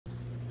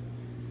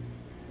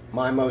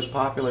My most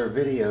popular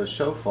videos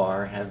so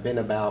far have been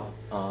about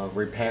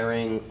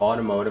repairing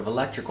automotive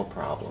electrical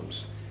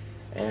problems.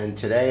 And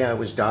today I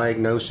was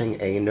diagnosing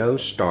a no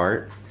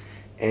start,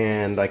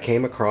 and I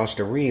came across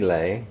a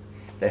relay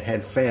that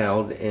had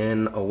failed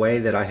in a way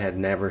that I had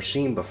never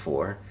seen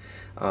before.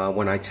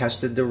 When I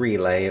tested the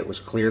relay, it was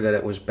clear that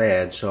it was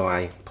bad, so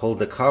I pulled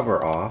the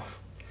cover off,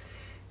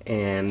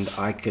 and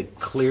I could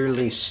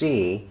clearly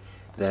see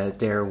that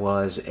there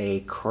was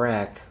a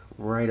crack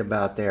right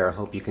about there. I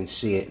hope you can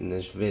see it in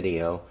this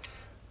video,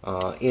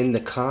 in the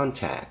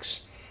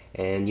contacts.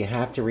 And you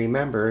have to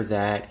remember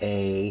that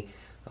a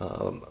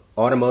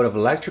automotive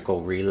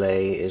electrical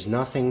relay is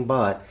nothing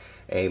but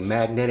a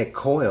magnetic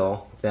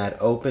coil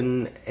that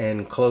opens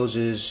and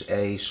closes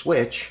a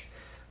switch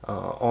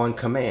on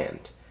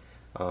command.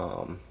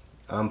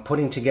 I'm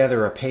putting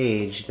together a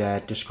page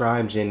that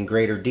describes in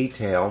greater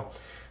detail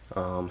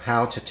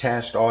how to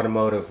test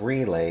automotive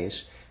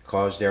relays,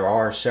 because there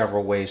are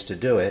several ways to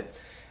do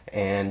it,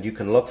 and you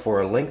can look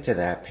for a link to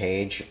that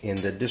page in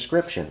the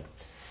description.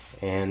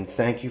 And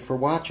thank you for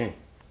watching.